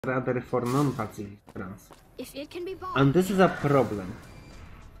rather for non-pacifist runs. If it can be bought. And this is a problem.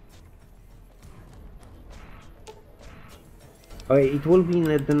 Okay, it will be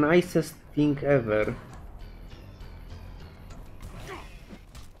the nicest thing ever.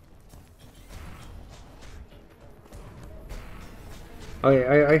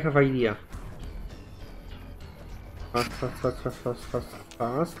 Okay, I have idea.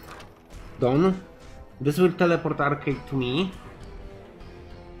 Fast. Done. This will teleport Arcade to me.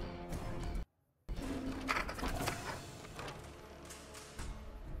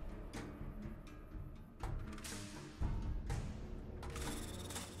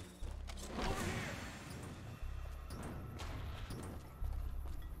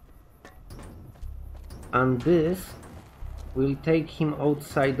 And this will take him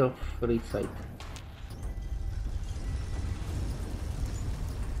outside of Ridside.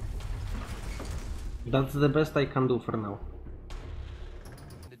 That's the best I can do for now.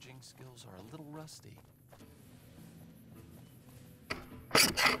 Bandaging skills are a little rusty.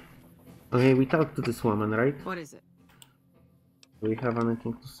 Okay, we talked to this woman, right? What is it? Do we have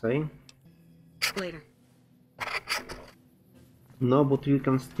anything to say? Later. No, but we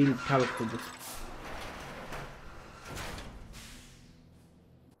can still talk to this.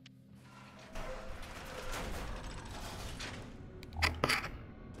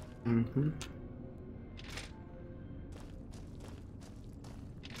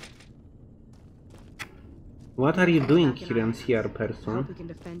 What are you doing here, NCR person? I hope we can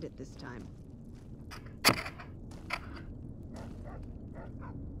defend it this time.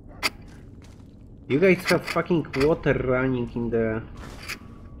 You guys have fucking water running in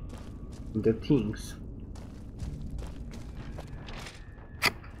the things.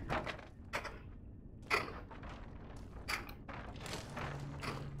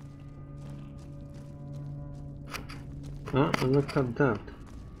 Oh, look at that.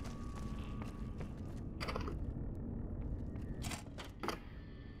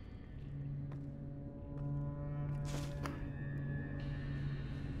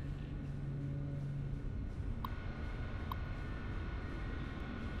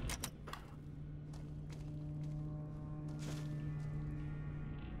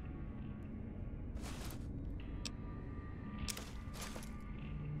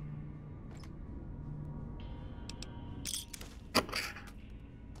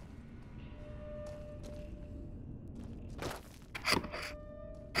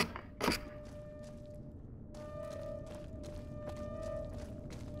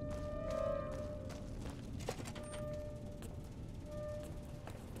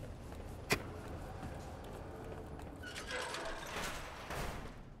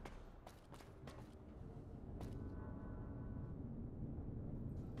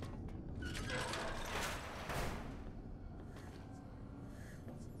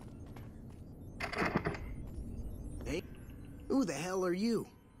 Who the hell are you?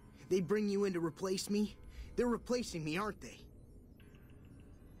 They bring you in to replace me? They're replacing me, aren't they?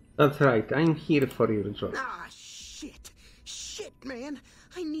 That's right, I'm here for your job. Ah, shit. Shit, man.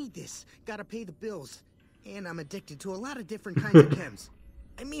 I need this. Gotta pay the bills. And I'm addicted to a lot of different kinds of chems.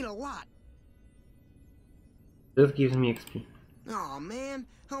 I mean a lot. This gives me XP. Aw, man.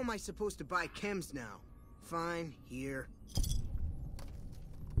 How am I supposed to buy chems now? Fine, here.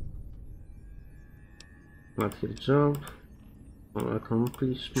 What's your job? All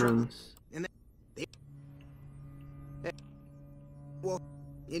accomplishments. And well,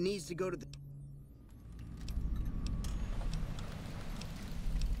 it needs to go to the...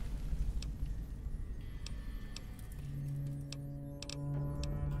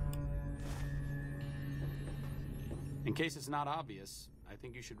 In case it's not obvious, I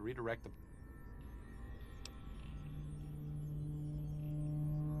think you should redirect the...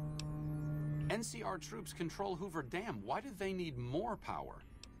 NCR troops control Hoover Dam. Why do they need more power?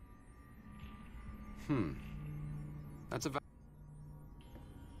 That's a...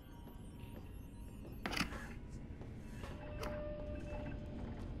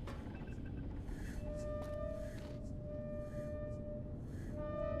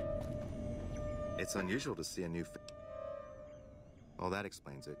 It's unusual to see a new... Oh, that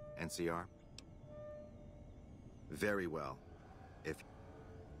explains it. NCR? Very well. If...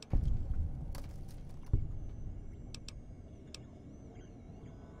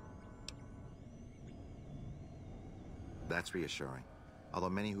 That's reassuring. Although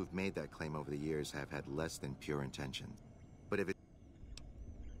many who've made that claim over the years have had less than pure intentions. But if it...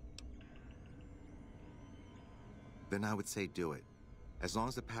 Then I would say do it. As long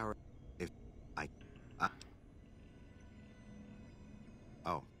as the power... If...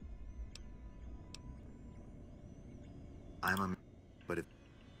 Oh. I'm a... But if...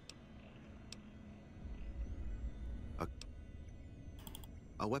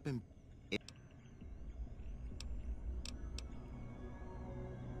 A weapon.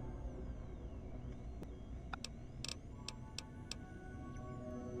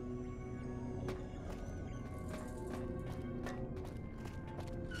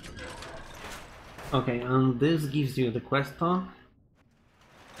 Okay, and this gives you the quest.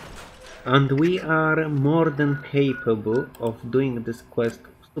 And we are more than capable of doing this quest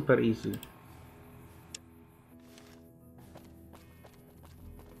super easily.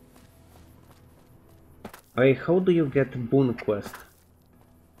 Okay, how do you get Boon quest?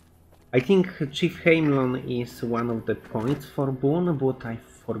 I think Chief Heimlon is one of the points for Boon, but I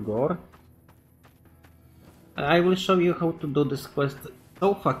forgot. I will show you how to do this quest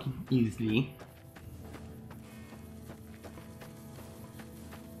so fucking easily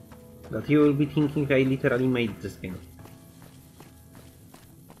that you will be thinking I literally made this game.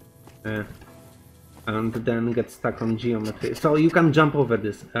 And then get stuck on geometry. So you can jump over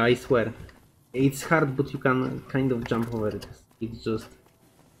this, I swear. It's hard, but you can kind of jump over this. It's just...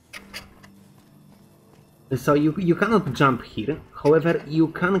 So you cannot jump here, however you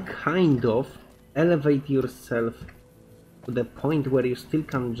can kind of elevate yourself to the point where you still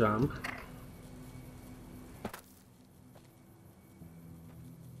can jump.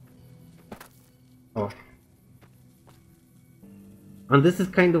 Oh. And this is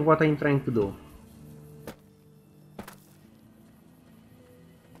kind of what I'm trying to do.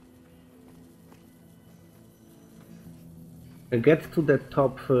 Get to the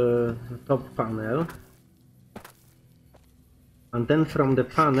top panel, and then from the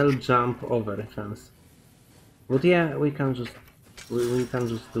panel jump over the fence. But yeah, we can just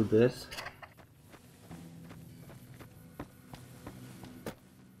do this.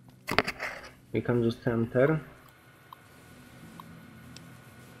 We can just enter.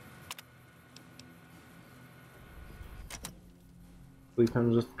 We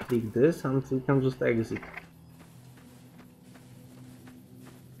can just click this and we can just exit.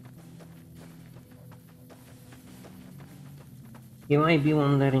 You might be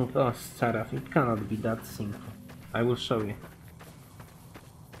wondering, oh Saraf, it cannot be that simple. I will show you.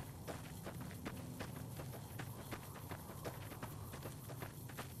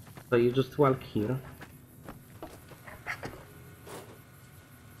 So you just walk here.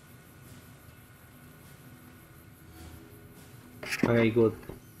 Okay, good.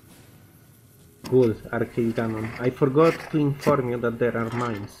 Good, arcade cannon. I forgot to inform you that there are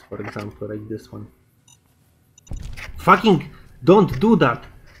mines, for example, like this one. Fucking don't do that!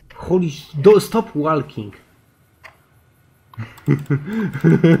 Holy don't stop walking!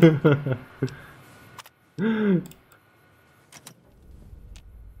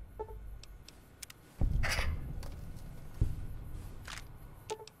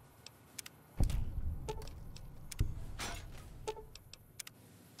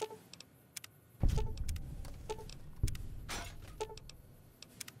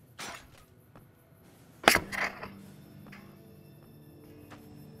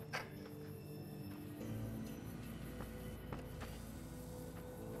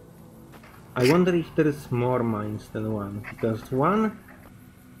 I wonder if there is more mines than one, because one...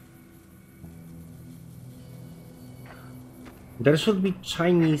 There should be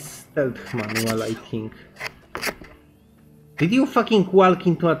Chinese stealth manual, I think. Did you fucking walk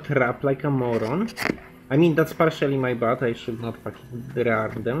into a trap like a moron? I mean, that's partially my bad, I should not fucking rear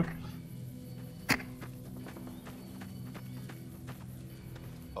them.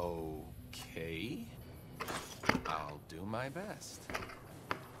 Okay. I'll do my best.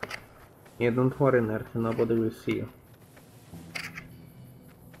 Yeah, don't worry, nerd, nobody will see you.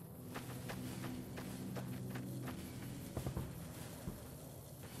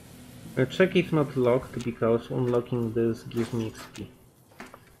 Check if not locked, because unlocking this gives me XP.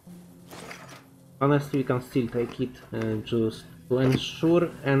 Honestly, we can still take it, just to ensure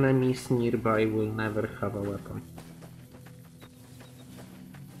enemies nearby will never have a weapon.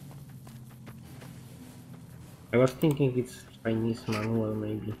 I was thinking it's Chinese manual,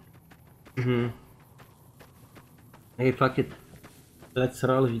 maybe. Hey, fuck it. Let's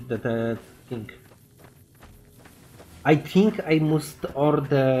roll with that thing. I think I must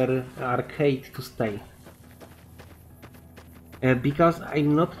order arcade to stay. Because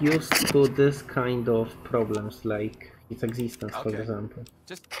I'm not used to this kind of problems, like its existence, for example.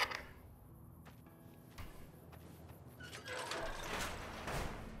 Just...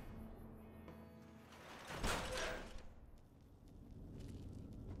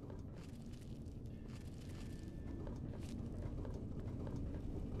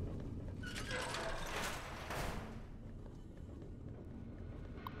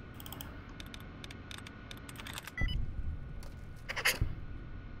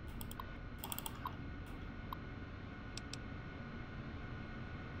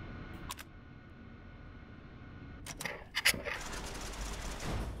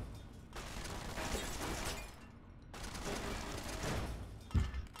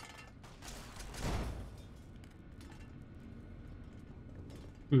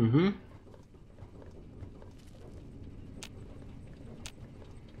 Mm-hmm.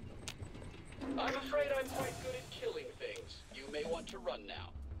 I'm afraid I'm quite good at killing things. You may want to run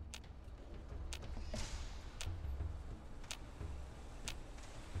now.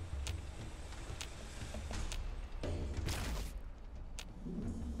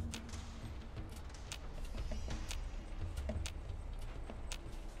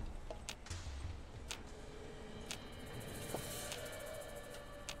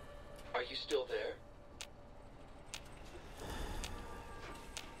 Are you still there?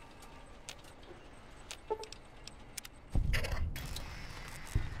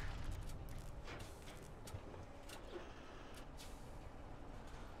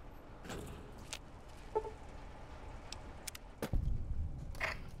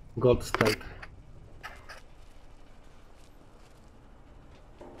 God state.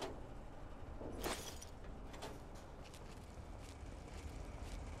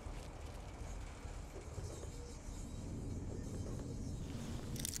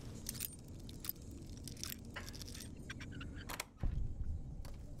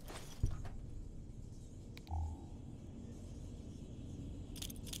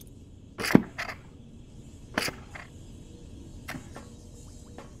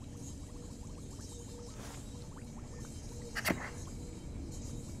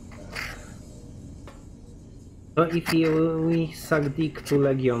 So if we suck dick to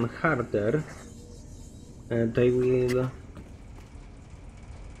Legion harder, they will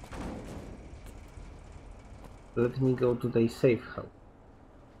let me go to the safe house,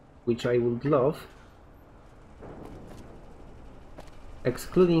 which I would love,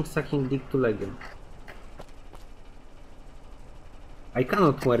 excluding sucking dick to Legion. I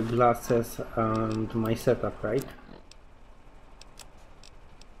cannot wear glasses and my setup, right?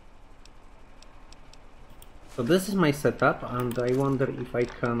 So this is my setup, and I wonder if I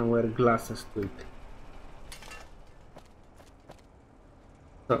can wear glasses to it.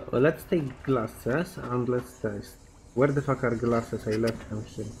 So let's take glasses and let's test. Where the fuck are glasses? I left them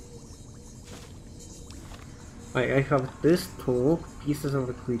here. I have these two pieces of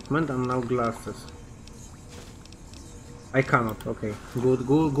equipment and now glasses. I cannot. Okay, good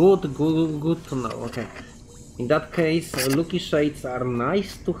to know. Okay, in that case, Lucky shades are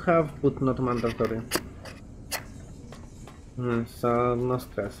nice to have, but not mandatory. So no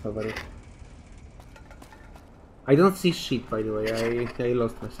stress over it. I don't see shit, by the way. I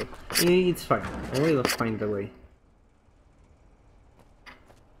lost myself. It's fine. I will find a way.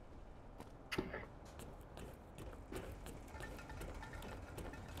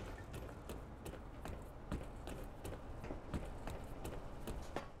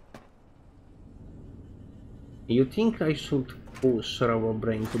 You think I should push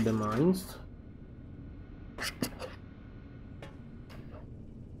Robobrain to the mines?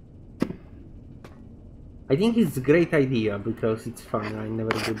 I think it's a great idea because it's fun. I never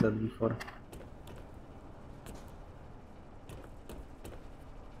did that before.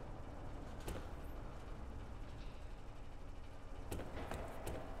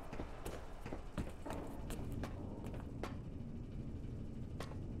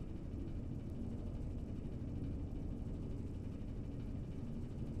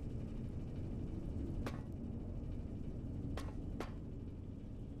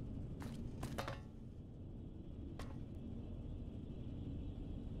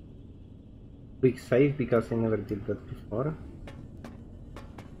 Quick save because I never did that before.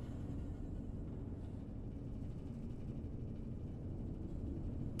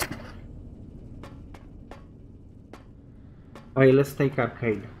 Okay, let's take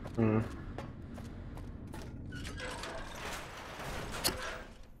arcade.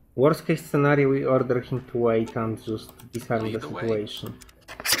 Worst case scenario, we order him to wait and just disarm the situation.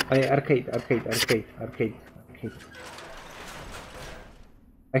 Arcade.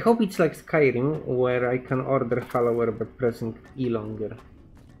 I hope it's like Skyrim, where I can order follower by pressing E longer.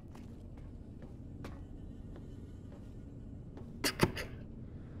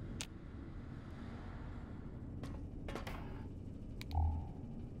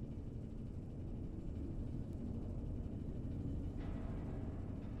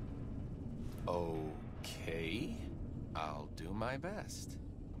 Okay, I'll do my best.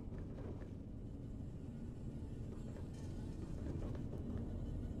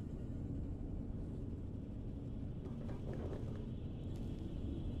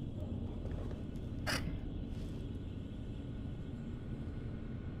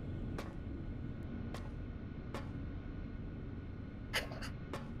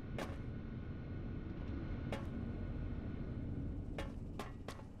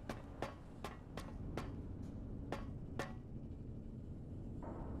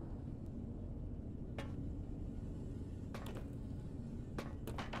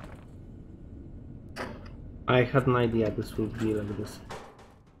 I had no idea this would be like this.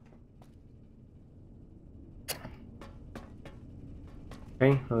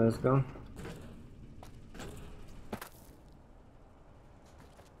 Okay, let's go.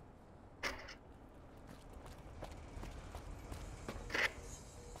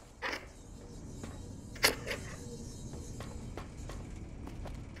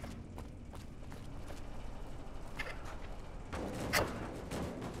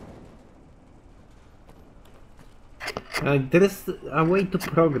 There is a way to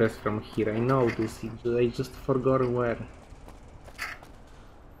progress from here, I know this, I just forgot where.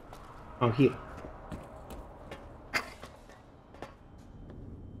 Oh, here.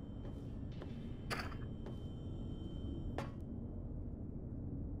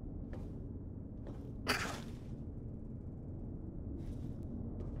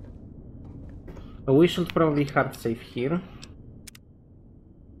 We should probably hard save here.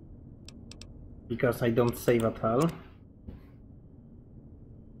 Because I don't save at all.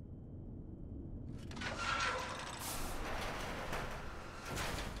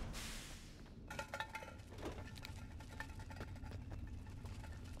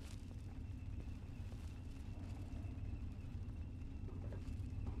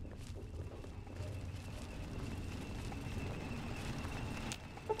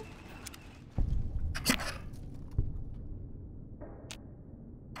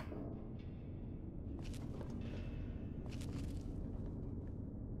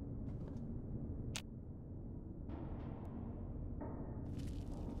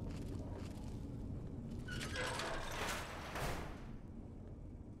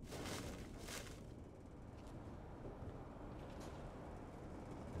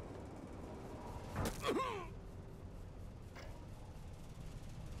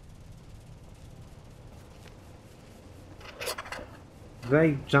 Did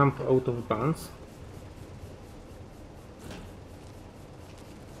I jump out of bounds?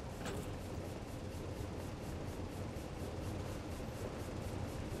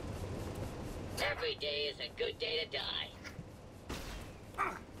 Every day is a good day to die.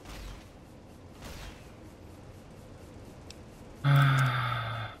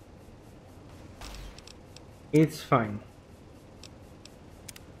 It's fine.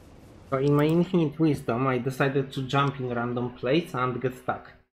 So in my infinite wisdom, I decided to jump in random place and get stuck.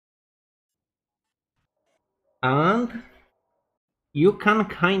 And you can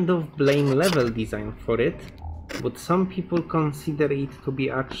kind of blame level design for it, but some people consider it to be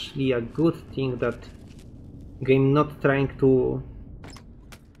actually a good thing that game not trying to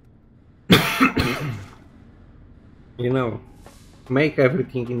you know, make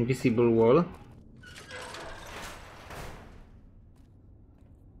everything invisible wall.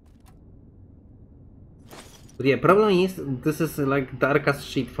 But yeah, problem is, this is like dark as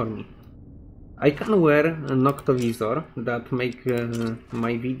shit for me. I can wear a noctovisor that make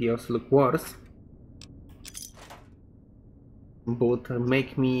my videos look worse, but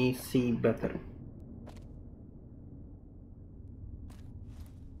make me see better.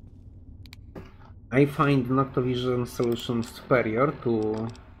 I find noctovision solution superior to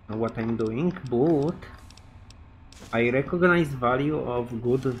what I'm doing, but I recognize value of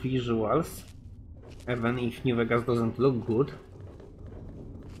good visuals, even if New Vegas doesn't look good.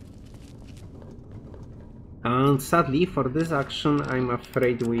 And sadly, for this action, I'm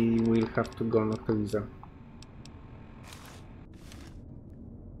afraid we will have to go noctovisor.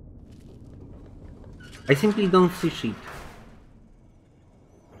 I simply don't see shit.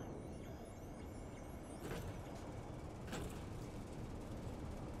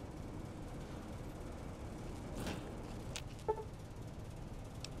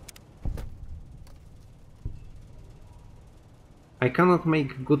 I cannot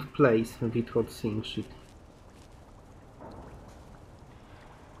make good plays without seeing shit.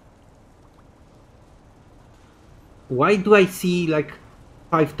 Why do I see like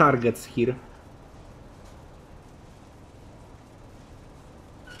 5 targets here?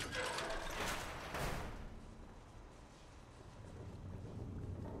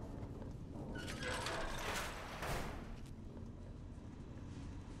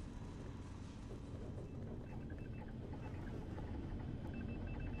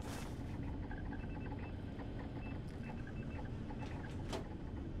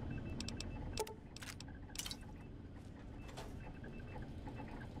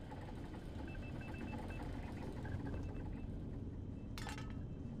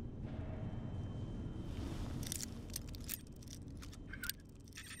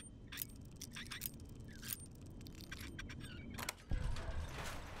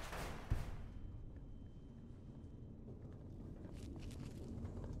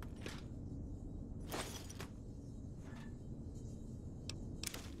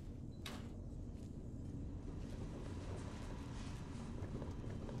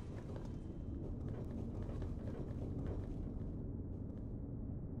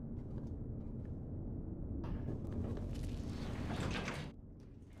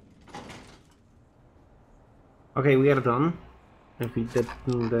 Okay, we are done. If we did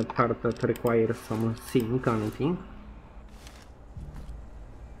the part that requires some sync or anything.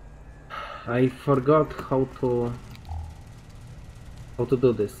 I forgot how to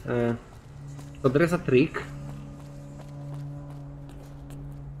do this. So there is a trick.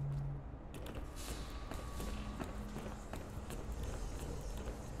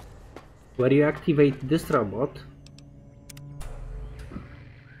 Where you activate this robot.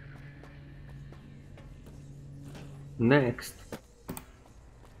 Next,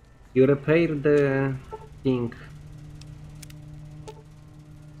 you repair the thing.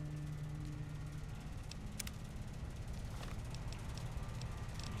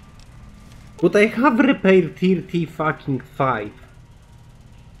 But I have repaired 35.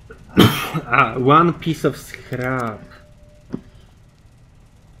 One piece of scrap.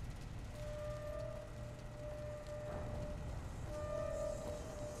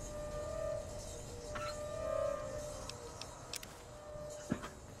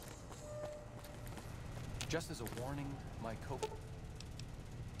 Just as a warning, my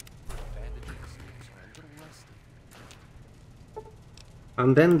bandaging skills are a little rusty.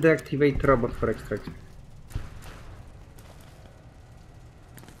 And then deactivate robot for extraction.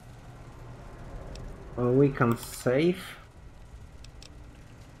 We can save.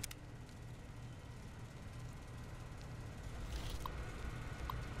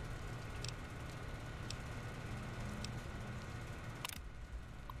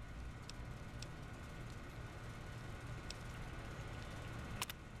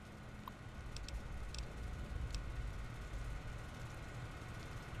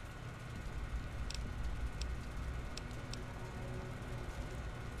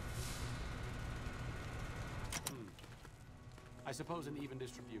 I suppose an even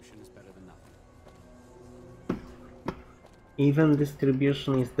distribution is better than nothing. Even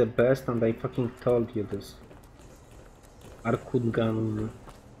distribution is the best, and I fucking told you this. Arcud gun.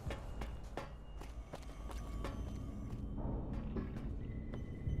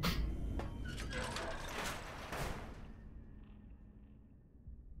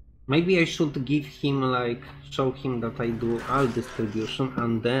 Maybe I should give him, like, show him that I do all distribution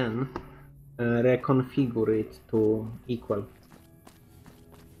and then reconfigure it to equal.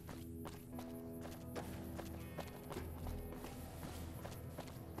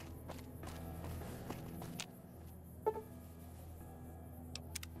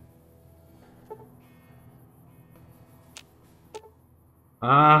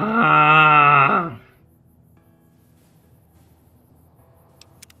 Ah!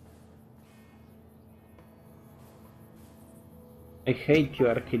 I hate you,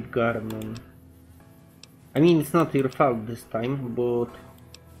 Arcade Garman. I mean, it's not your fault this time, but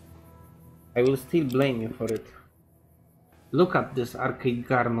I will still blame you for it. Look at this, Arcade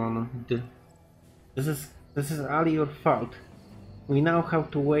Garman. This is all your fault. We now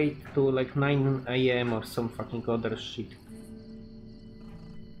have to wait to like 9 AM or some fucking other shit.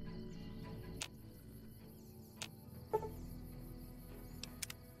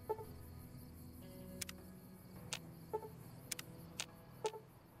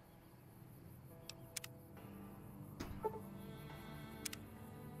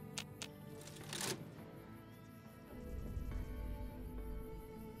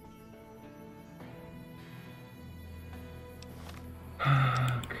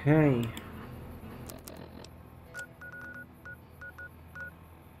 Okay.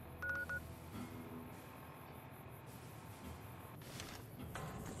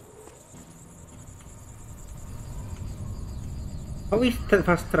 How is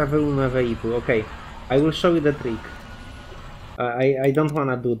fast travel available? Okay, I will show you the trick. I don't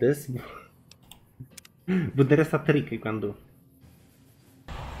wanna do this, but there is a trick you can do.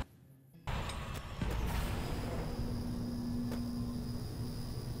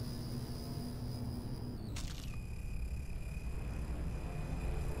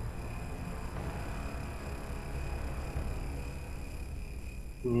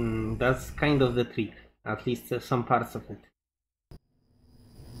 That's kind of the trick, at least some parts of it.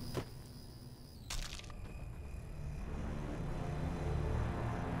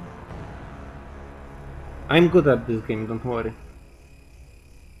 I'm good at this game, don't worry.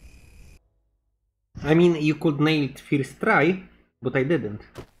 I mean, you could nail it first try, but I didn't.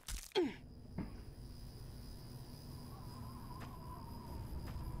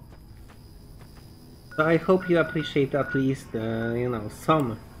 So I hope you appreciate at least, you know,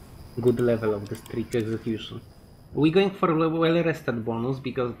 some good level of this trick execution. We're going for a well-rested bonus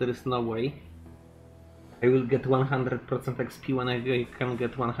because there is no way I will get 100% XP when I can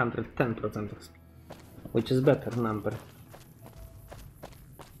get 110% XP, which is better number.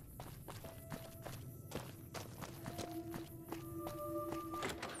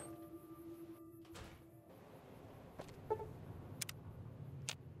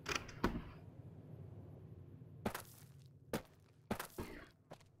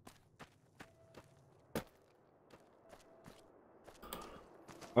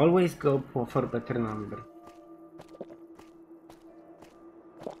 Always go for better number.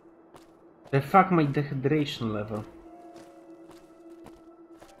 The fuck, my dehydration level.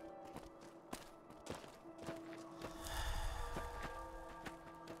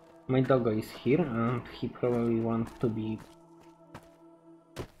 My doggo is here and he probably wants to be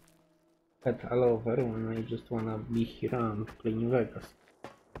pet all over when I just wanna be here and play New Vegas.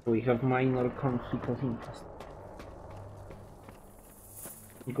 We have minor conflict of interest.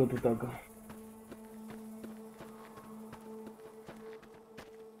 Good doggo.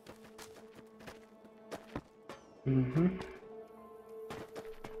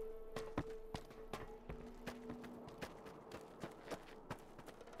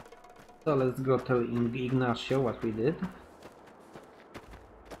 So let's go tell Ignacio what we did.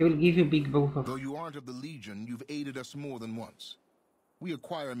 He will give you big book of... Though you aren't of the Legion, you've aided us more than once. We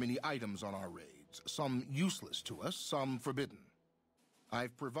acquire many items on our raids, some useless to us, some forbidden.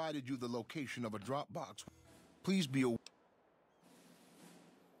 I've provided you the location of a drop box. Please be aware.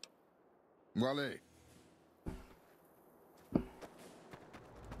 Wale.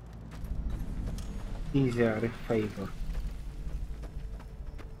 Easy are a favor.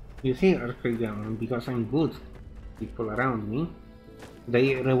 You see, Archegam, because I'm good, people around me,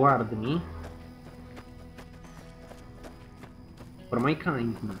 they reward me for my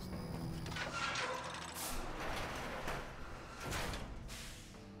kindness.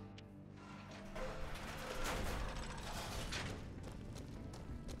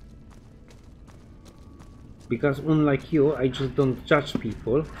 Because unlike you, I just don't judge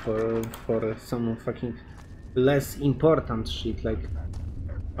people for some fucking less important shit like,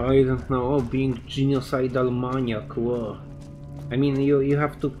 I don't know, being genocidal maniac. Whoa. I mean, you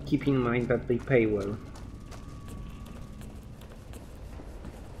have to keep in mind that they pay well.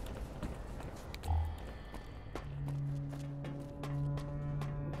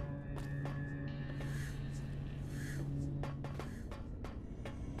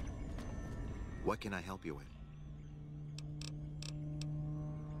 What can I help you with?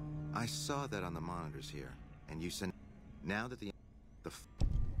 I saw that on the monitors here, and you sent... Now that the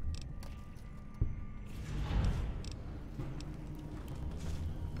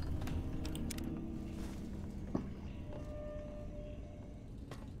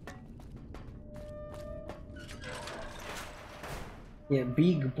Yeah,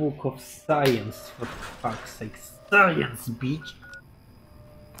 big book of science, for fuck's sake. Science, bitch!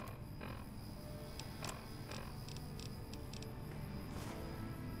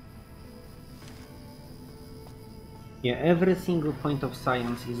 Yeah, every single point of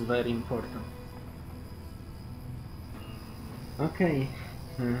science is very important. Okay.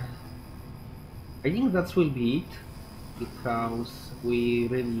 I think that will be it, because we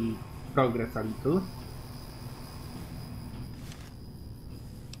really progress a little.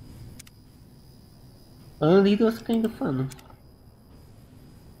 And it was kind of fun.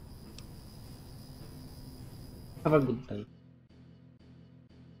 Have a good day.